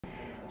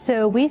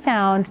So we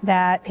found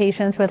that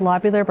patients with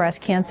lobular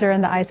breast cancer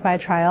in the I-SPY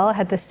trial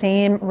had the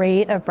same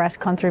rate of breast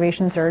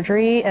conservation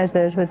surgery as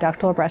those with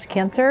ductal breast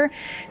cancer.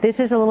 This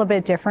is a little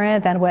bit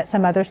different than what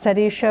some other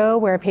studies show,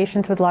 where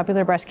patients with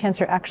lobular breast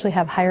cancer actually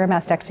have higher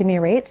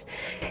mastectomy rates.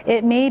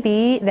 It may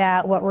be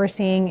that what we're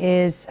seeing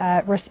is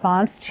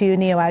response to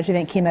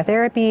neoadjuvant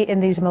chemotherapy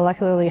in these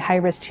molecularly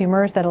high-risk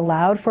tumors that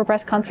allowed for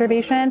breast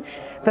conservation,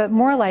 but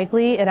more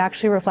likely it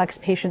actually reflects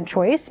patient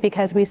choice,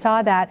 because we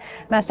saw that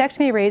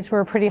mastectomy rates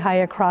were pretty high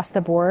across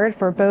the board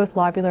for both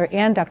lobular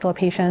and ductal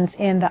patients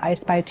in the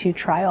I-SPY2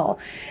 trial.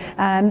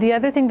 The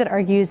other thing that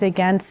argues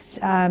against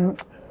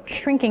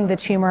shrinking the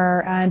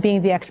tumor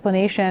being the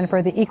explanation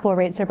for the equal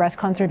rates of breast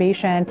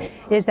conservation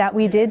is that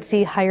we did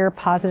see higher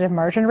positive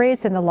margin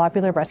rates in the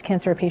lobular breast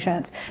cancer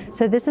patients.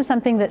 So this is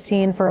something that's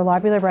seen for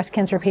lobular breast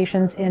cancer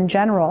patients in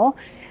general.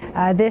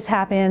 This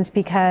happens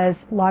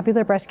because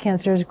lobular breast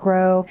cancers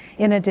grow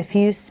in a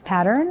diffuse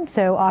pattern.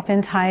 So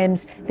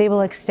oftentimes they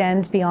will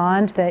extend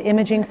beyond the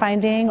imaging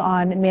finding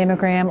on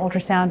mammogram,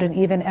 ultrasound, and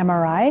even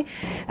MRI.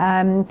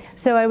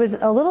 So I was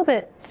a little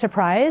bit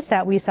surprised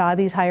that we saw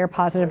these higher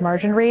positive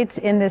margin rates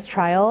in this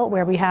trial,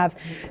 where we have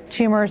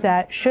tumors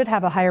that should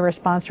have a higher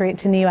response rate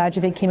to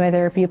neoadjuvant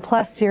chemotherapy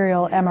plus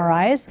serial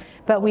MRIs,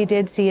 but we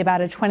did see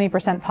about a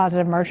 20%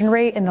 positive margin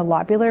rate in the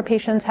lobular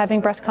patients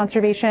having breast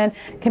conservation,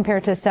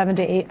 compared to 7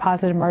 to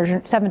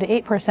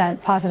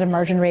 8% positive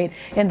margin rate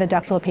in the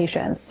ductal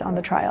patients on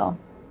the trial.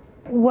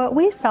 What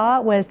we saw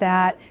was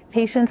that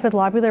patients with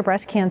lobular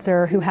breast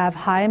cancer who have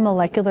high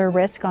molecular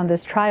risk on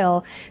this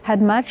trial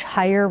had much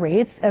higher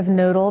rates of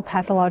nodal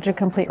pathologic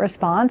complete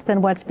response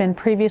than what's been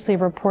previously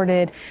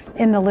reported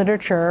in the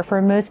literature for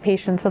most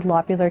patients with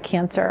lobular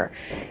cancer.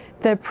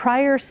 The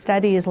prior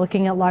studies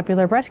looking at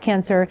lobular breast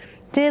cancer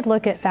did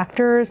look at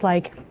factors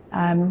like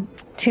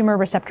tumor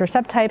receptor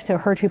subtypes, so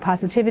HER2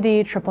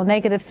 positivity, triple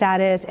negative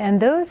status, and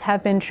those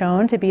have been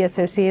shown to be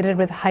associated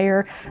with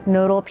higher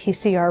nodal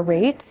PCR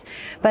rates.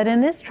 But in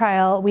this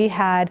trial, we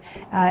had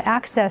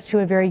access to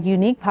a very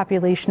unique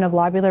population of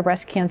lobular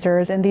breast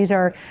cancers, and these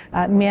are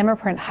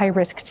MammaPrint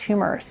high-risk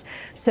tumors.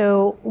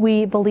 So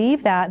we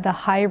believe that the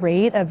high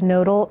rate of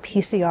nodal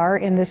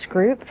PCR in this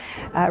group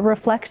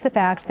reflects the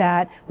fact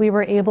that we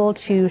were able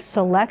to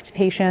select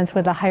patients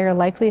with a higher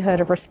likelihood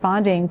of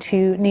responding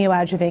to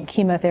neoadjuvant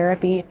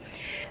chemotherapy.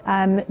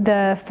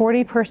 The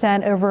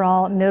 40%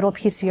 overall nodal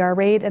PCR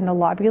rate in the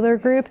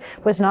lobular group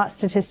was not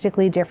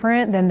statistically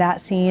different than that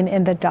seen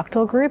in the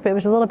ductal group. It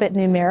was a little bit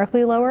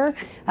numerically lower.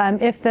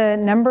 If the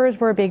numbers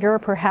were bigger,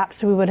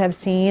 perhaps we would have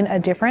seen a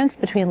difference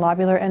between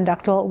lobular and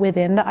ductal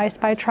within the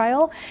I-SPY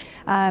trial.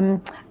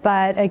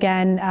 But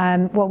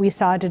again, what we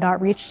saw did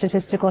not reach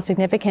statistical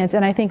significance.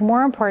 And I think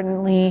more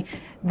importantly,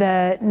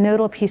 the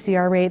nodal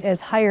PCR rate is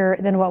higher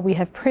than what we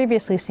have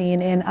previously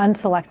seen in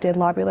unselected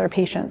lobular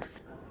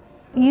patients.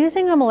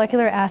 Using a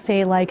molecular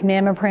assay like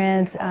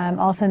MammaPrint,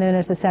 also known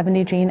as the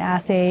 70-gene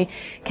assay,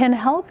 can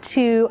help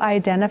to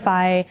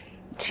identify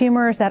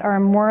tumors that are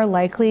more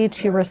likely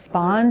to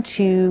respond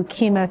to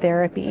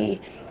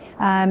chemotherapy.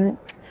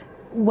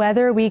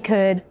 Whether we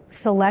could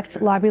select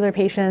lobular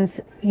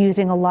patients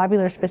using a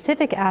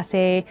lobular-specific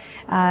assay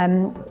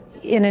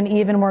in an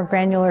even more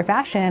granular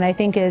fashion, I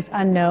think, is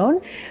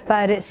unknown.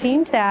 But it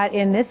seemed that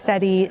in this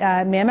study,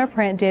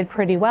 MammaPrint did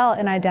pretty well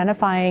in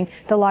identifying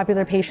the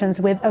lobular patients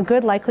with a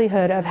good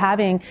likelihood of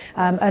having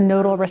a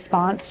nodal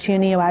response to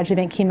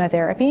neoadjuvant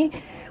chemotherapy.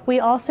 We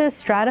also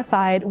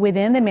stratified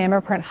within the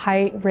MammaPrint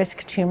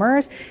high-risk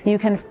tumors. You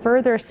can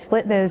further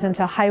split those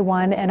into high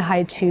 1 and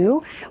high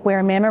 2,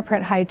 where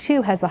MammaPrint high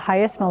 2 has the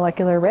highest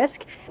molecular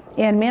risk.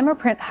 And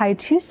MammaPrint high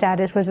 2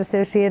 status was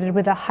associated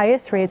with the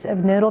highest rates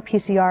of nodal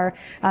PCR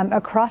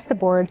across the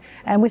board.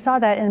 And we saw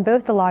that in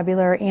both the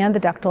lobular and the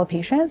ductal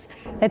patients.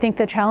 I think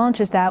the challenge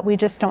is that we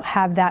just don't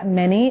have that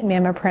many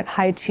MammaPrint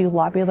high 2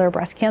 lobular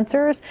breast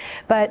cancers.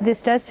 But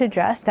this does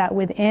suggest that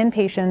within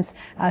patients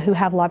who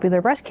have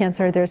lobular breast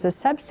cancer, there's a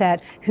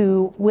subset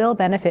who will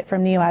benefit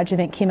from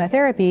neoadjuvant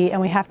chemotherapy. And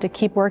we have to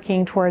keep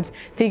working towards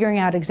figuring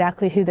out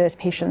exactly who those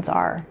patients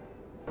are.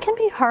 It can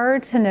be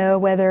hard to know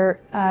whether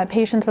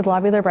patients with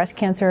lobular breast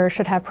cancer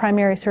should have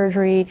primary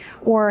surgery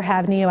or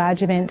have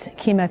neoadjuvant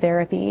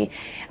chemotherapy.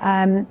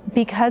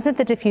 Because of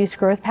the diffuse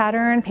growth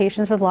pattern,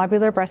 patients with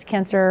lobular breast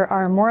cancer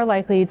are more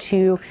likely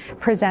to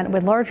present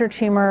with larger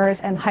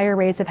tumors and higher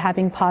rates of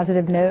having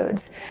positive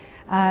nodes.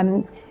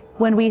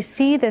 When we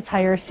see this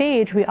higher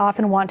stage, we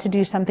often want to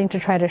do something to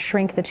try to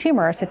shrink the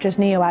tumor, such as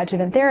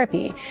neoadjuvant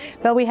therapy.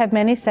 But we have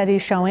many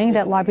studies showing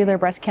that lobular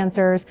breast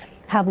cancers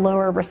have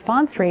lower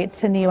response rates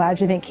to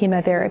neoadjuvant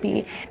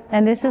chemotherapy.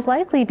 And this is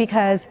likely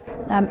because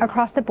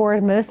across the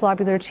board, most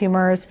lobular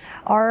tumors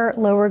are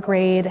lower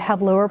grade,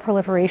 have lower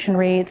proliferation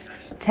rates,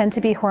 tend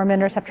to be hormone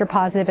receptor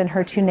positive and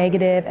HER2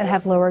 negative, and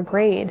have lower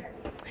grade.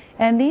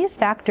 And these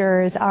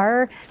factors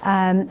are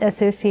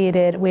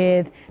associated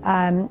with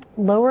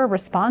lower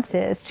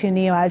responses to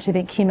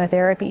neoadjuvant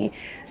chemotherapy.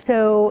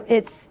 So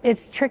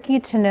it's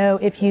tricky to know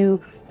if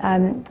you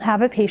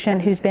have a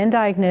patient who's been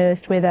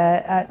diagnosed with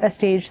a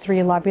stage 3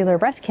 lobular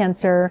breast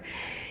cancer.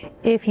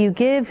 If you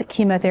give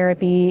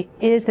chemotherapy,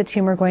 is the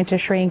tumor going to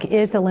shrink?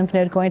 Is the lymph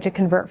node going to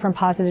convert from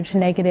positive to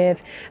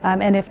negative?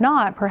 And if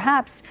not,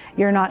 perhaps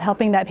you're not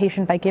helping that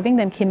patient by giving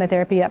them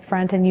chemotherapy up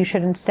front, and you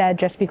should instead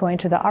just be going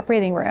to the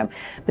operating room.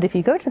 But if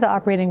you go to the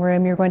operating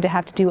room, you're going to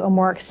have to do a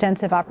more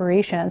extensive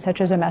operation,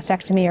 such as a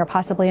mastectomy or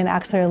possibly an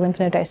axillary lymph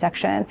node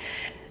dissection.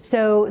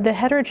 So the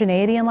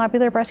heterogeneity in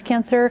lobular breast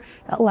cancer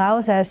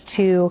allows us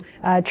to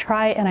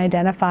try and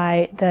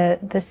identify the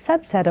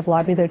subset of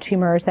lobular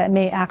tumors that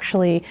may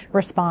actually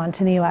respond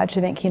to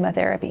neoadjuvant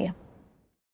chemotherapy.